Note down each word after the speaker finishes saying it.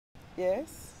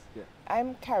Yes, Yeah.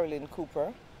 I'm Carolyn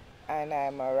Cooper, and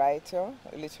I'm a writer,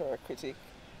 a literary critic,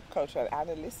 cultural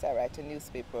analyst. I write a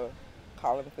newspaper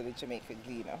column for the Jamaica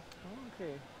Gleaner. Oh,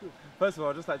 okay, cool. First of all,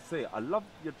 I'd just like to say I love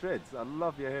your dreads. I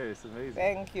love your hair. It's amazing.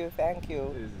 Thank you, thank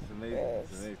you. It's amazing.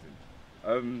 It's Yes,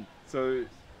 amazing. So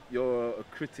you're a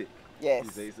critic these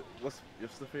yes. days.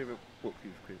 What's the favorite book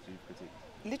you've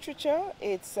critiqued? Literature,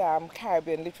 it's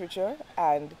Caribbean literature,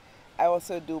 and I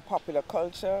also do popular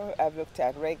culture. I've looked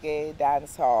at reggae,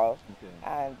 dancehall, Okay.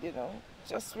 and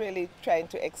just really trying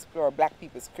to explore Black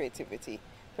people's creativity,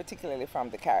 particularly from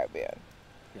the Caribbean.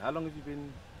 Yeah, how long have you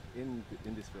been in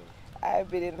this field? I've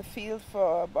been in the field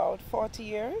for about 40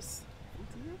 years.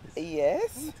 40 years.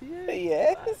 Yes, 40 years.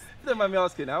 yes. If you don't mind me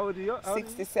asking, how old are you? How old are you?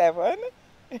 67.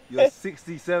 You're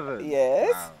 67.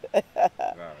 Yes. Wow.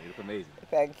 Wow, you look amazing.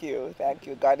 Thank you, thank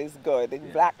you. God is good, and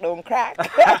Yeah. black don't crack.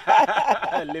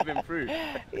 Living proof.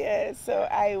 Yeah, so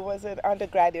I was an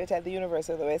undergraduate at the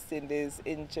University of the West Indies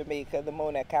in Jamaica, the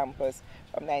Mona campus,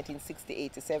 from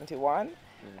 1968 to 71.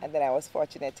 Yeah. And then I was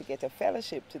fortunate to get a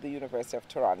fellowship to the University of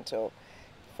Toronto.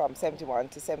 From 71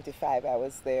 to 75, I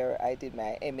was there. I did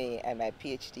my MA and my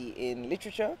PhD in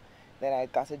literature. Then I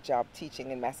got a job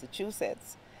teaching in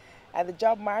Massachusetts. And the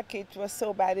job market was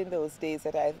so bad in those days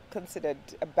that I considered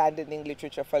abandoning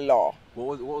literature for law.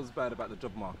 What was bad about the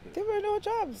job market? There were no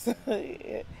jobs.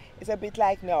 It's a bit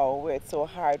like now where it's so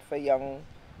hard for young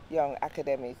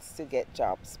academics to get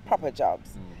jobs, proper jobs.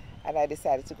 And I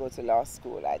decided to go to law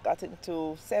school. I got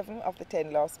into 7 of the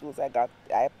 10 law schools I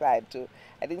applied to.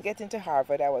 I didn't get into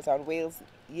Harvard. I was on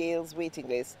Yale's waiting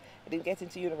list. I didn't get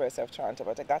into University of Toronto,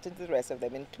 but I got into the rest of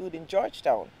them, including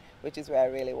Georgetown, which is where I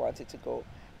really wanted to go.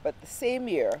 But the same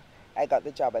year, I got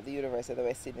the job at the University of the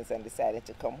West Indies and decided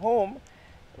to come home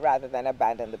rather than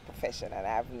abandon the profession. And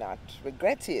I have not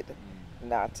regretted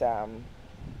not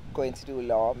going to do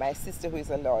law. My sister, who is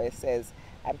a lawyer, says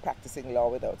I'm practicing law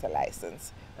without a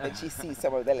license. But she sees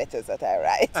some of the letters that I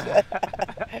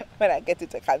write when I get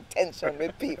into contention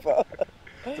with people.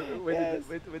 So Yes.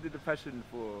 where did the passion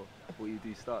for what you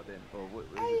do start then? Or where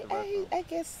I, did it derive I, from? I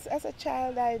guess as a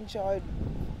child I enjoyed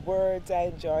words, I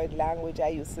enjoyed language, I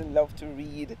used to love to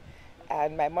read.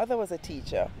 And my mother was a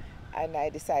teacher, and I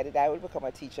decided I would become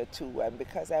a teacher too. And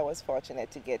because I was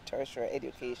fortunate to get tertiary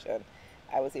education,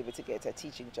 I was able to get a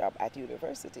teaching job at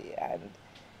university. And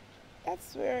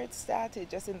that's where it started,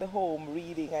 just in the home,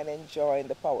 reading and enjoying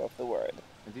the power of the word.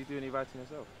 And do you do any writing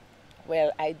yourself?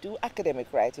 Well, I do academic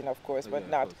writing, of course, Oh, but yeah,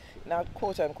 of not course. not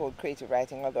quote unquote creative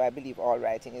writing, although I believe all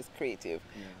writing is creative.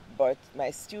 Yeah. But my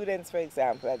students, for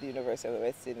example, at the University of the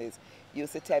West Indies,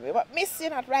 used to tell me, "But Miss, you're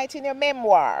not writing your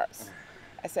memoirs."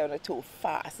 I said, "No, too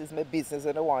fast. It's my business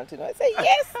and I want to know." I said,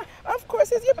 "Yes, of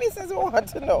course, it's your business. I want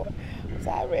to know." So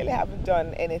I really haven't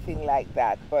done anything like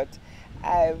that, but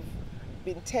I've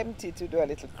been tempted to do a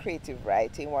little creative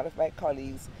writing. One of my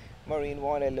colleagues, Maureen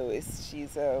Warner Lewis, she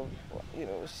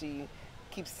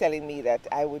keeps telling me that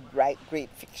I would write great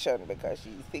fiction because she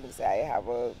thinks I have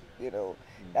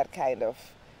that kind of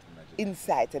Imagine.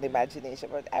 insight and imagination.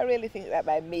 But I really think that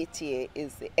my métier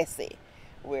is the essay,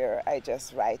 where I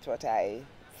just write what I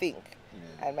think.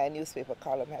 Yeah. And my newspaper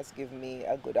column has given me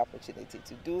a good opportunity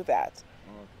to do that.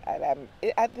 Oh, And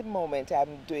at the moment,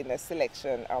 I'm doing a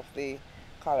selection of the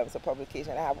columns of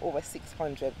publication. I have over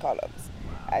 600 columns.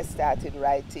 I started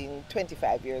writing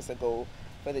 25 years ago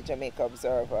for the Jamaica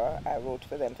Observer. I wrote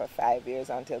for them for 5 years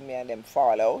until me and them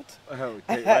fall out.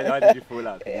 okay. Why did you fall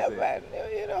out? Can you Yeah, say? man,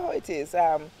 you know how it is.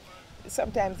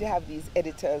 Sometimes you have these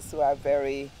editors who are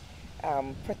very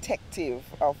protective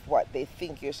of what they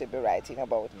think you should be writing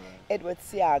about. Yeah. Edward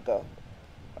Seaga,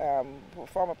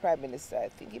 former prime minister, I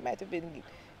think he might have been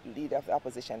leader of the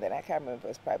opposition then, I can't remember,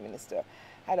 as prime minister,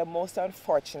 had a most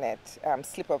unfortunate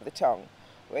slip of the tongue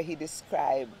where he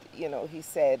described, he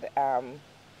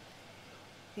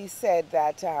said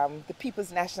that the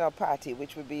People's National Party,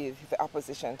 which would be the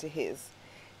opposition to his,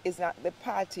 is not the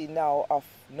party now of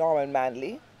Norman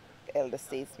Manley, the elder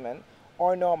statesman,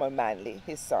 or Norman Manley,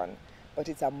 his son, but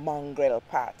it's a mongrel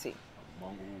party.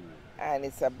 And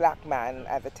it's a black man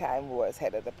at the time who was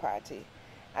head of the party.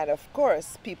 And of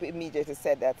course, people immediately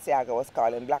said that Seaga was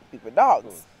calling black people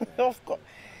dogs. Of course.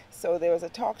 So there was a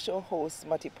talk show host,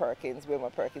 Wilmer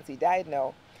Perkins, he died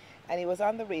now, and he was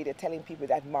on the radio telling people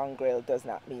that mongrel does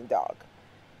not mean dog.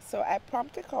 So I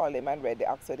promptly called him and read the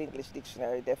Oxford English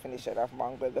Dictionary definition of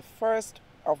mongrel, the first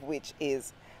of which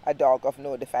is a dog of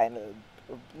no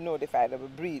definable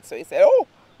breed. So he said, "Oh,"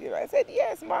 I said,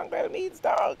 "Yes, mongrel means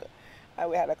dog." And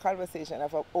we had a conversation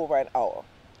of over an hour.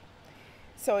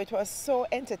 So it was so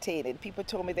entertaining. People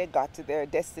told me they got to their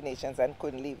destinations and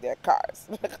couldn't leave their cars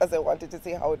because they wanted to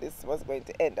see how this was going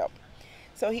to end up.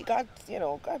 So he got,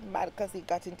 got mad because he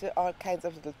got into all kinds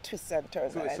of little twists and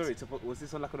turns. Sorry, was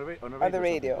this on like on a radio? On the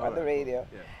radio, on the radio.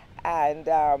 Yeah.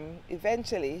 And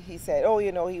eventually he said, oh,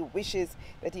 he wishes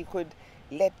that he could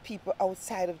let people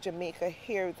outside of Jamaica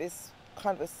hear this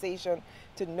conversation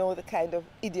to know the kind of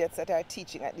idiots that are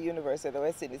teaching at the University of the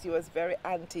West Indies. He was very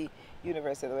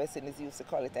anti-University of the West Indies. He used to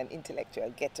call it an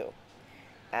intellectual ghetto.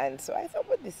 And so I thought,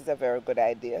 well, this is a very good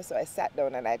idea. So I sat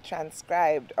down and I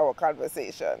transcribed our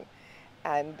conversation.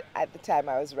 And at the time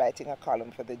I was writing a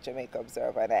column for the Jamaica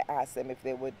Observer, and I asked them if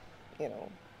they would,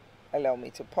 allow me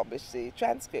to publish the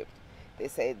transcript. They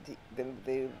said,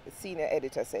 the senior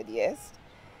editor said yes.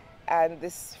 And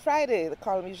this Friday, the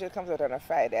column usually comes out on a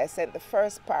Friday, I sent the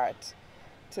first part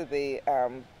to the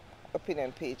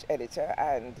opinion page editor,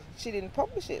 and she didn't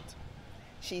publish it.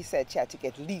 She said she had to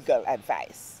get legal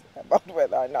advice about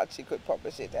whether or not she could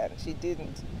publish it, and she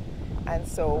didn't. And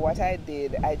so what I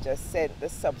did, I just sent the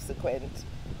subsequent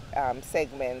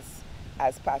segments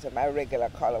as part of my regular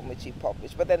column, which she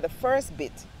published. But then the first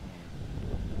bit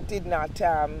did not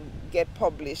get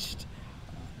published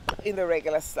in the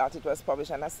regular slot. It was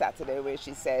published on a Saturday, where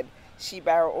she said she,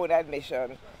 by her own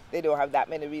admission, they don't have that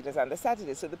many readers on the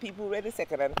Saturday. So the people who read the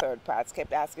second and third parts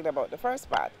kept asking about the first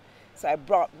part. So I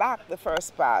brought back the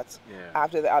first part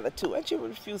after the other two, and she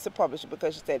refused to publish it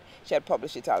because she said she had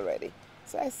published it already.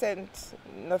 So I sent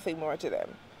nothing more to them.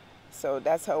 So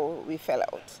that's how we fell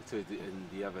out. So and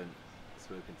you haven't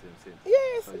spoken to him since?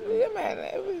 Yes, yeah,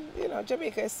 man.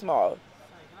 Jamaica is small. Sorry,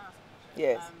 can I ask a question?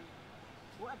 Yes.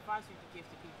 What advice would you give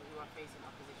to people who are facing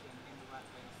opposition in the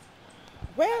workplace?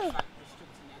 Well, Like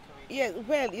restricting their career? yeah,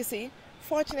 well, you see,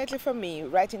 fortunately for me,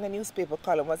 writing a newspaper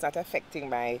column was not affecting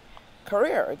my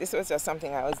career. This was just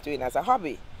something I was doing as a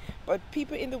hobby. But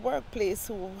people in the workplace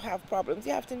who have problems,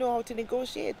 you have to know how to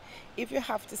negotiate. If you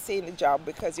have to stay in the job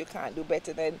because you can't do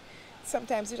better, then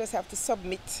sometimes you just have to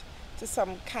submit to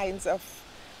some kinds of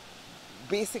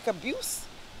basic abuse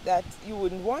that you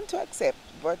wouldn't want to accept.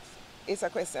 But it's a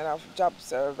question of job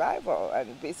survival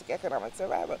and basic economic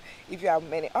survival. If you have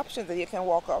many options, then you can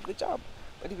walk off the job.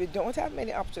 But if you don't have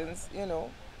many options, you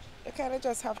kind of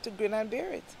just have to grin and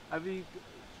bear it. Have you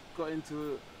got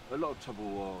into a lot of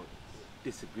trouble or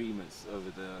disagreements over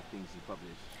the things you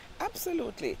publish?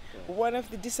 Absolutely. Yeah. One of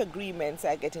the disagreements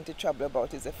I get into trouble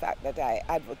about is the fact that I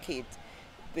advocate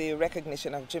the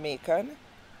recognition of Jamaican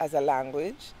as a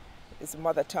language. It's the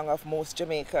mother tongue of most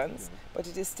Jamaicans, but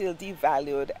it is still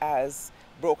devalued as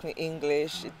broken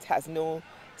English. It has no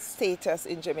status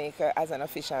in Jamaica as an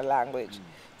official language.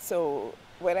 So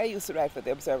when I used to write for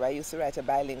The Observer, I used to write a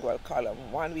bilingual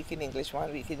column, 1 week in English,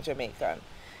 1 week in Jamaican.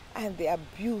 And the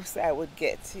abuse I would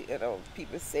get,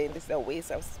 people saying this is a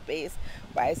waste of space,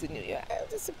 why is it new? I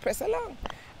just press along.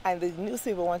 And the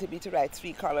newspaper wanted me to write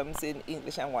 3 columns in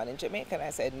English and 1 in Jamaican.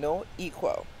 I said, no,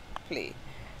 equal play.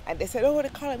 And they said, oh, the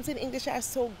columns in English are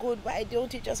so good, why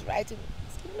don't you just write it?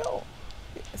 I said, no.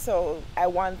 So I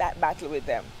won that battle with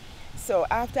them. So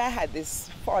after I had this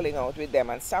falling out with them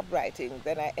and stopped writing,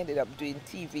 then I ended up doing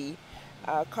TV.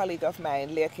 A colleague of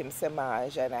mine, Kim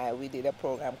Samaj, and we did a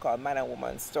program called Man and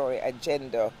Woman Story, a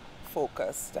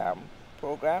gender-focused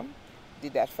program.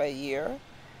 Did that for a year.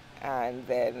 And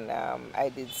then I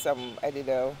did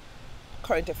a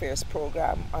current affairs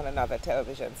program on another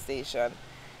television station.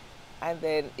 And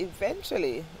then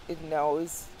eventually, it now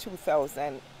is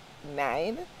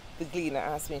 2009, the Gleaner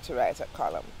asked me to write a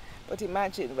column. But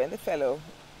imagine when the fellow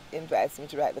invites me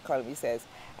to write the column, he says,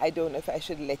 I don't know if I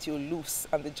should let you loose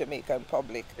on the Jamaican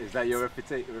public. Is that your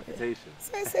reputation?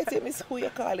 So I said to him, it's who you're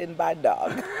calling bad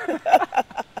dog.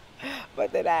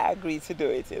 But then I agreed to do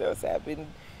it, so I've been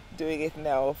doing it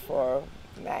now for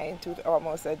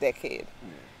almost a decade. Yeah.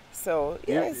 So,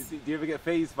 yes. Do you ever get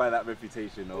fazed by that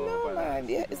reputation? Or no, by man.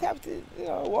 You just have to,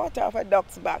 water off a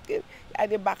duck's back, and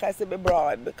your back has to be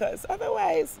broad, because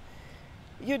otherwise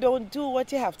you don't do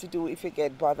what you have to do if you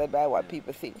get bothered by what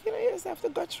people think. You just have to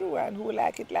go through, and who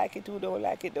like it, who don't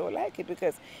like it,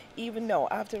 because even now,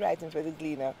 after writing for the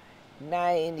Gleaner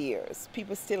 9 years,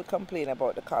 people still complain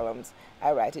about the columns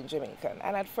I write in Jamaican.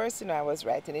 And at first, I was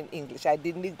writing in English. I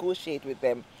didn't negotiate with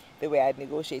them the way I'd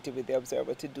negotiated with the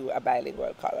Observer to do a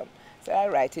bilingual column. So I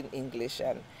write in English.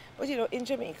 But in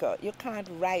Jamaica, you can't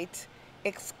write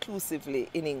exclusively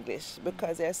in English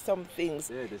because there's some things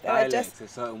that are just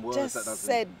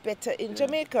said better in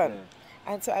Jamaican.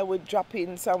 Yeah. And so I would drop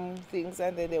in some things,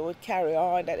 and then they would carry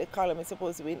on that the column is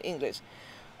supposed to be in English.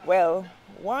 Well,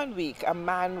 one week a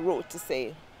man wrote to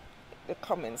say, the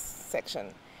comments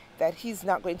section, that he's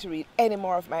not going to read any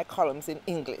more of my columns in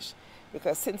English,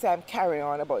 because since I'm carrying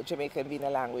on about Jamaican being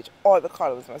a language, all the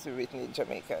columns must be written in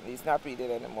Jamaican. He's not reading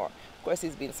anymore. Of course,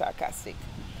 he's being sarcastic.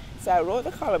 So I wrote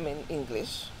the column in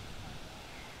English,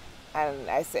 and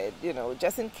I said,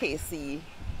 just in case he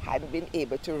hadn't been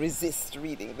able to resist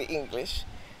reading the English,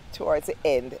 towards the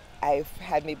end, I've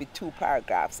had maybe 2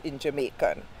 paragraphs in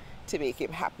Jamaican to make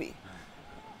him happy.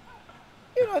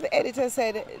 The editor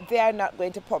said they are not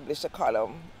going to publish the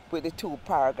column with the 2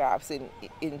 paragraphs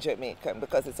in Jamaican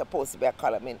because it's supposed to be a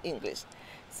column in English.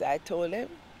 So I told them,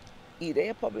 either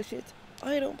you publish it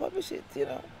or you don't publish it,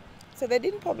 So they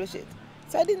didn't publish it.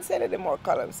 So I didn't send any more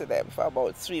columns to them for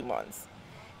about 3 months.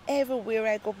 Everywhere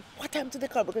I go, what happened to the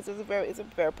column? Because it's a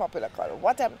very popular column.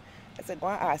 What happened? I said, go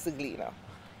and ask the Gleaner.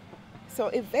 So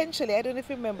eventually, I don't know if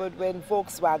you remembered when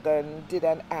Volkswagen did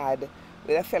an ad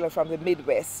with a fellow from the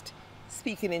Midwest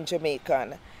speaking in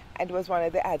Jamaican, and it was one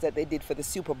of the ads that they did for the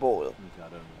Super Bowl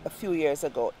a few years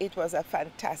ago. It was a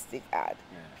fantastic ad.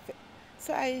 Yeah.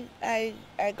 So I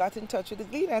got in touch with the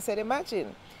Gleaner. I said,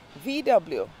 imagine,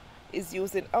 VW is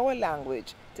using our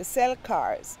language to sell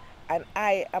cars, and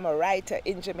I am a writer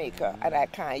in Jamaica, and I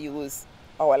can't use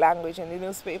our language in the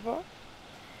newspaper.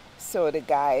 So the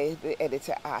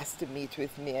editor asked to meet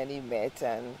with me, and he met,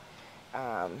 and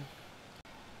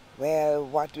well,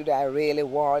 what did I really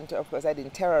want? Of course, I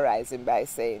didn't terrorize him by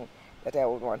saying that I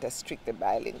would want a strictly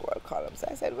bilingual column. So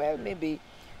I said, well, maybe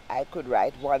I could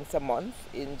write once a month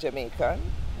in Jamaican.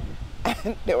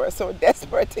 And they were so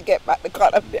desperate to get back the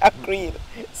column, they agreed.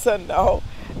 So now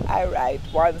I write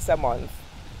once a month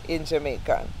in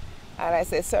Jamaican. And I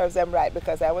say, serves them right,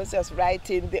 because I was just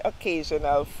writing the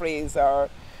occasional phrase or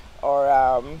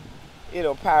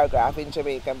paragraph in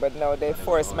Jamaican, but now they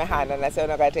forced my hand and I said, I'm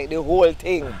not going to take the whole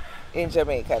thing in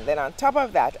Jamaican. Then on top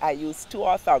of that, I use 2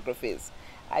 orthographies.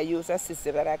 I use a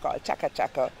system that I call Chaka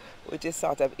Chaka, which is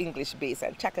sort of English based,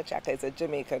 and Chaka Chaka is a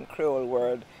Jamaican Creole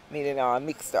word meaning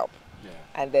mixed up. Yeah.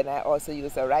 And then I also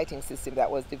use a writing system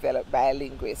that was developed by a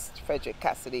linguist, Frederick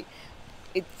Cassidy.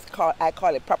 I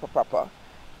call it proper,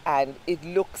 and it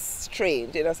looks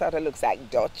strange. Sort of looks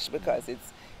like Dutch because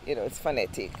it's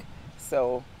phonetic.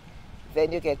 So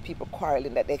then you get people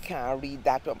quarreling that they can't read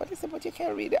that one. But I said, but you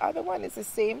can't read the other one. It's the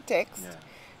same text,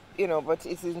 but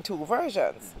it's in 2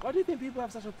 versions. Why do you think people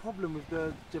have such a problem with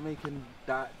the Jamaican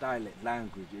dialect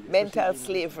language? Mental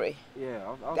slavery.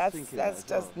 Yeah, I was thinking that's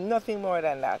just nothing more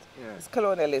than that. Yeah. It's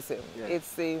colonialism. Yeah.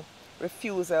 It's the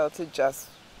refusal to just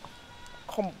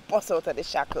come bust out of the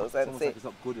shackles and say, like it's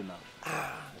not good enough.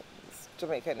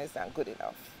 Jamaican is not good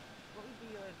enough. What would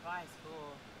be your advice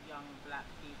for young black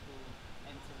people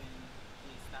entering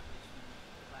the establishment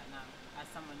right now, as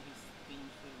someone who's been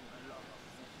through a lot of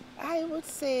opposition? I would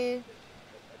say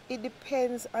it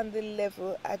depends on the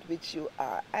level at which you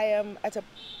are. I am at a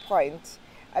point,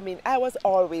 I was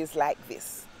always like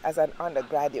this as an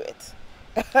undergraduate.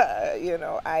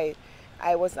 I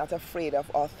was not afraid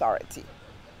of authority.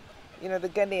 The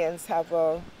Ghanaians have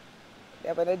an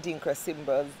Adinkra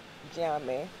symbol,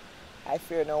 Jame, I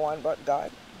fear no one but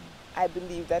God. I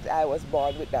believe that I was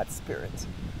born with that spirit.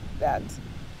 That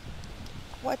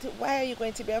why are you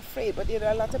going to be afraid? But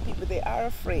a lot of people, they are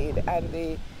afraid and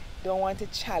they don't want to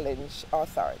challenge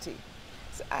authority.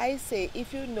 So I say,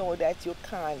 if you know that you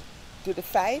can't do the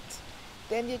fight,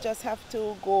 then you just have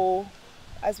to go,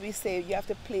 as we say, you have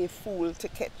to play fool to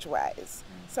catch wise.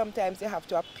 Sometimes you have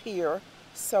to appear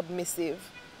submissive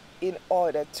in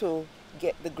order to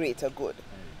get the greater good.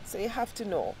 So you have to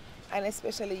know. And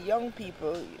especially young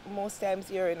people, most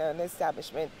times you're in an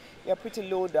establishment, you're pretty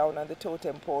low down on the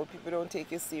totem pole. People don't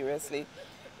take you seriously.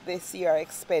 They see you're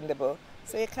expendable.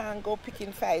 So you can't go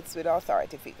picking fights with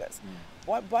authority figures.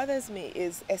 What bothers me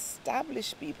is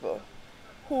established people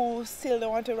who still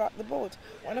don't want to rock the boat.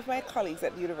 One of my colleagues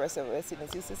at the University of West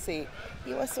Indies used to say,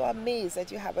 he was so amazed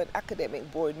that you have an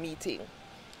academic board meeting.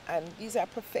 And these are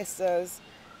professors.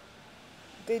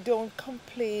 They don't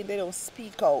complain, they don't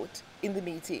speak out in the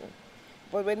meeting.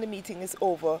 But when the meeting is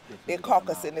over, they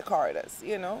caucus in the corridors,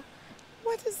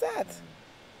 What is that?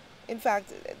 In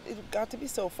fact, it got to be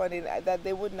so funny that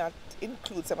they would not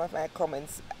include some of my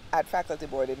comments at faculty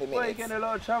board in the minutes. Well, you get in a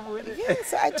lot of trouble with it. Yes,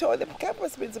 so I told the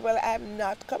campus principal, I'm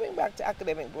not coming back to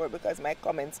academic board because my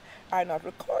comments are not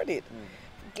recorded.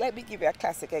 Let me give you a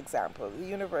classic example. The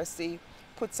university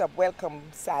puts up welcome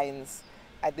signs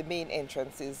at the main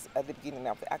entrances at the beginning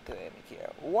of the academic year.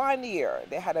 One year,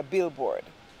 they had a billboard,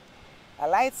 a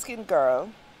light-skinned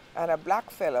girl and a black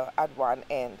fellow at one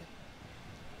end,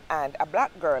 and a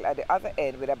black girl at the other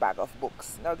end with a bag of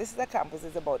books. Now, this is a campus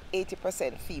that's about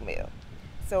 80% female.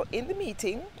 So in the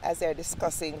meeting, as they're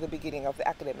discussing the beginning of the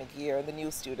academic year and the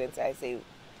new students, I say,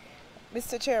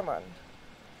 Mr. Chairman,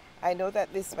 I know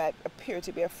that this might appear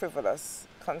to be a frivolous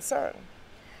concern,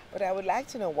 but I would like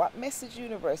to know what message the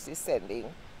university is sending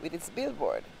with its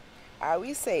billboard. Are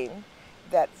we saying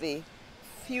that the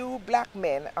few black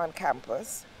men on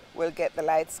campus will get the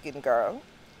light-skinned girl,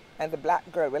 and the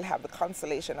black girl will have the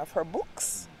consolation of her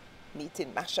books,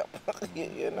 meeting mashup,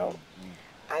 you know?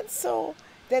 And so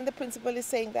then the principal is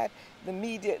saying that the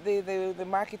media, the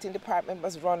marketing department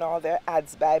must run all their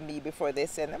ads by me before they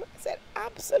send them. I said,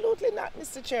 absolutely not,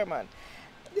 Mr. Chairman.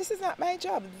 This is not my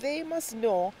job. They must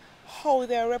know how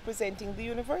they're representing the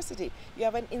university. You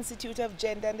have an Institute of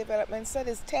Gender and Development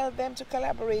Studies. Tell them to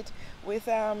collaborate with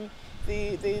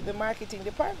the marketing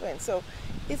department. So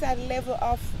it's a level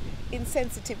of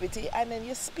insensitivity, and then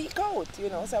you speak out, you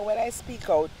know. So when I speak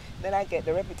out, then I get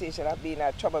the reputation of being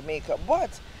a troublemaker.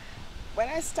 But when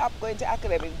I stopped going to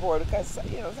academic board, because,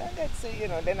 you know, I get to, you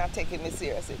know, they're not taking me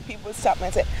seriously. People stop me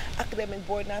and say, academic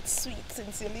board not sweet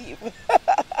since you leave.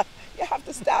 You have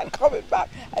to start coming back.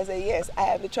 I say, yes, I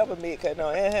am the troublemaker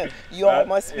now. You all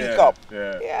must speak up.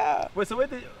 Yeah. Well, so where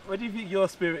do you think your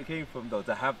spirit came from, though,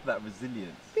 to have that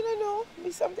resilience? You don't know.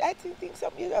 I think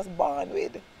something you're just born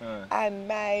with. And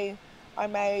my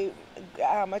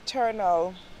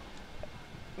maternal,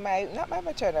 my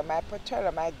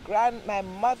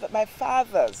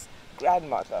father's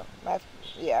grandmother,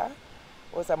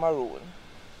 was a Maroon.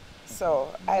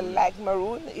 So I like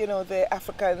Maroon, you know, the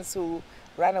Africans who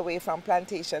ran away from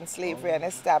plantation slavery and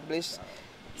established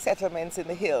settlements in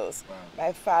the hills.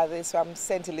 My father is from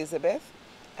St. Elizabeth,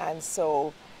 and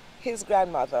so his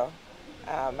grandmother,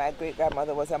 my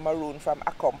great-grandmother, was a Maroon from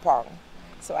Akompong.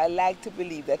 So I like to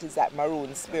believe that it's that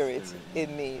Maroon spirit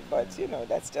in me, but you know,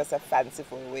 that's just a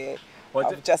fanciful way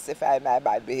of justifying my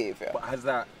bad behavior. But has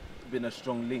that been a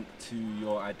strong link to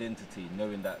your identity,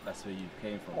 knowing that that's where you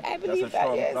came from? I believe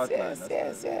that,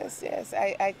 yes.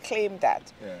 I claim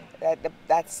that,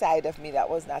 that side of me that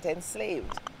was not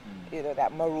enslaved, you know,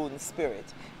 that Maroon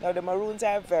spirit. Now, the Maroons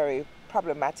are very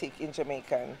problematic in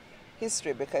Jamaican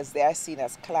history because they are seen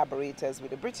as collaborators with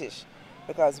the British.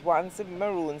 Because once the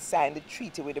Maroons signed a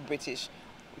treaty with the British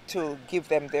to give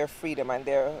them their freedom and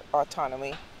their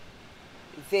autonomy,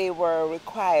 they were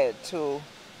required to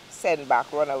send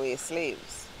back runaway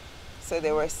slaves. So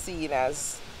they were seen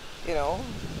as, you know,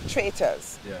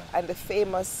 traitors. And the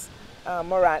famous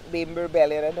Morant Bain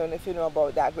Rebellion, I don't know if you know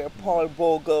about that, where Paul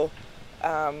Bogle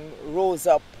rose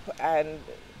up and,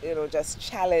 you know, just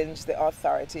challenged the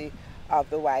authority of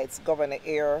the whites. Governor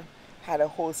Eyre had a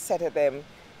whole set of them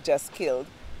just killed.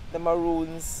 The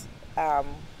Maroons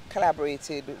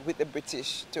collaborated with the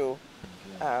British to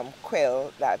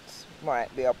quell that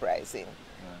Morant Bay uprising.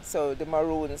 So the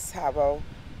Maroons have a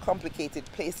complicated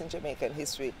place in Jamaican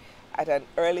history. At an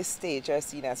early stage, are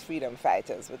seen as freedom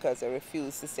fighters because they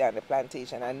refused to stay on the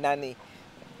plantation. And Nanny,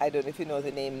 I don't know if you know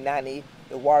the name Nanny,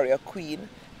 the warrior queen,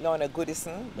 Lorna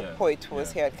Goodison, the poet who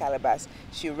was here at Calabash,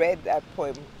 she read that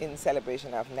poem in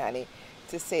celebration of Nanny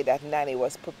to say that Nanny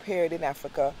was prepared in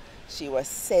Africa. She was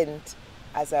sent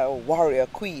as a warrior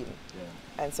queen.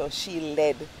 And so she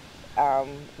led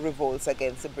revolts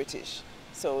against the British.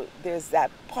 So there's that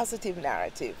positive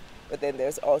narrative, but then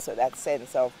there's also that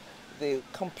sense of the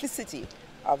complicity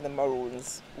of the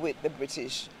Maroons with the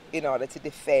British in order to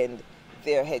defend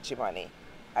their hegemony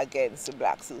against the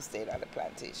blacks who stayed on the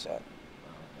plantation.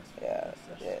 That's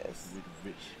really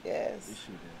rich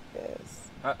issue there.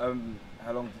 How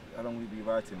long will you be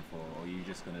writing for, or are you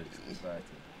just going to keep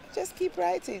writing? Just keep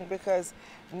writing, because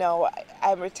now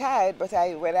I'm retired, but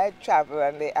when I travel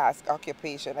and they ask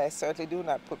occupation, I certainly do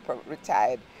not put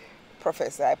retired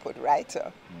professor, I put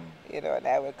writer. You know, and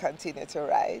I will continue to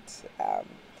write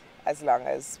as long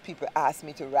as people ask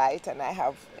me to write. And I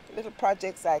have little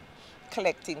projects like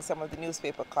collecting some of the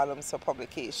newspaper columns for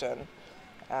publication,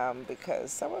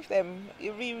 because some of them,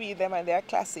 you reread them and they're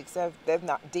classics. They're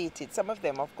not dated. Some of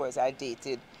them, of course, are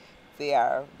dated. They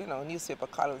are, you know, newspaper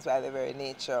columns by their very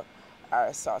nature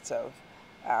are sort of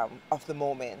the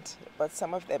moment. But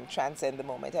some of them transcend the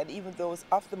moment. And even those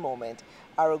of the moment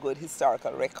are a good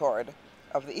historical record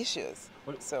of the issues.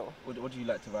 What do you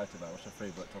like to write about? What's your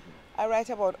favorite topic? I write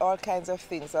about all kinds of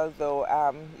things, although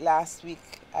last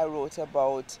week I wrote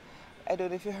about, I don't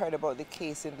know if you heard about the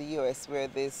case in the US where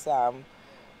this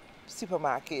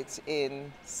supermarket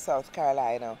in South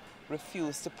Carolina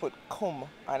refused to put cum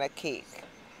on a cake.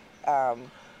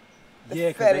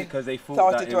 Because they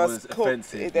thought that it was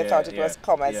offensive. They thought it was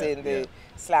cum, as in the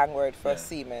slang word for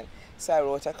semen. So I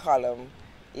wrote a column,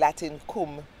 Latin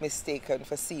cum mistaken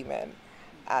for semen.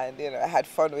 And, you know, I had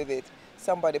fun with it.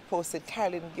 Somebody posted,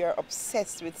 Carolyn, you're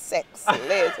obsessed with sex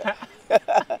later.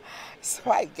 So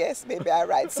So I guess maybe I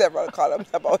write several columns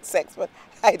about sex, but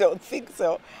I don't think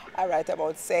so. I write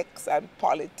about sex and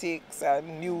politics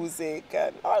and music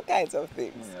and all kinds of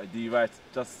things. Yeah. Do you write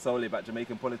just solely about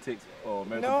Jamaican politics or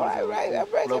American No, politics? I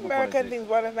write global American politics? things.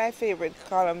 One of my favorite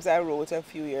columns I wrote a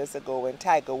few years ago when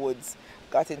Tiger Woods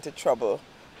got into trouble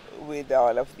with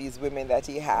all of these women that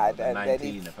he had, and 19, then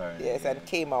he apparently, and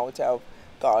came out of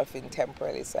golfing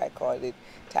temporarily. So I called it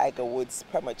Tiger Woods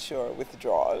premature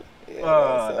withdrawal.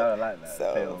 I like that.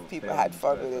 So people had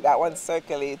fun with it. That one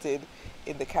circulated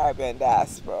in the Caribbean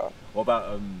diaspora. What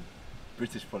about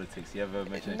British politics? You ever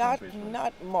mention Not British politics?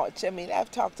 Not much. I mean,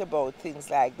 I've talked about things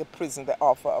like the prison, the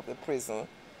offer of the prison.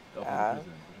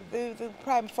 The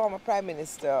former Prime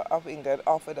Minister of England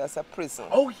offered us a prison.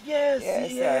 Oh yes,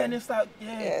 and it's like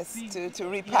to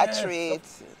repatriate.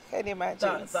 Yes, can you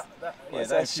imagine? It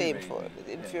was shameful. It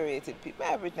infuriated people.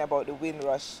 I've written about the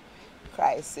Windrush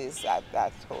crisis,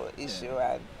 that whole issue,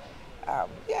 and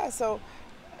so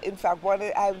in fact,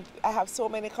 I have so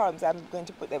many columns. I'm going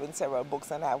to put them in several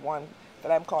books, and I have one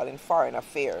that I'm calling Foreign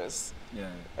Affairs,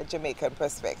 a Jamaican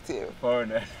perspective.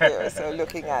 Foreign Affairs. So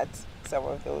looking at some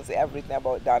of those. I've written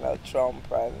about Donald Trump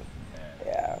and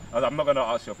I'm not going to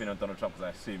ask your opinion on Donald Trump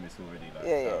because I assume it's already like...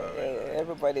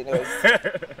 Everybody knows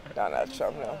Donald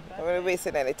Trump now. I'm not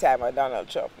wasting any time on Donald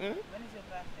Trump. When is your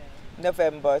birthday?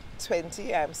 November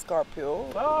 20. I'm Scorpio.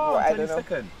 Oh, I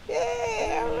 22nd.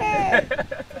 Yeah, all right.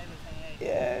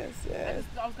 Yes.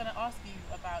 I was going to ask you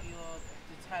about your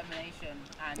determination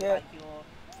and like your...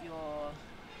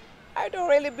 I don't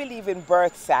really believe in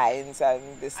birth signs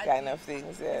and this kind of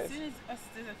things. Yes. As soon as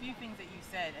there's a few things that you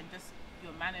said and just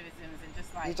your mannerisms and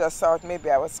just like... You just thought maybe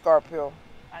I was Scorpio.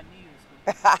 I knew you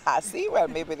were Scorpio. See, well,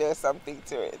 maybe there's something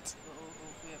to it. All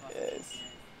three of us. Yes.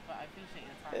 But I appreciate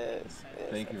your time. Yes.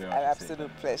 Thank you very much. An much.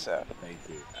 absolute pleasure. Thank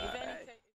you.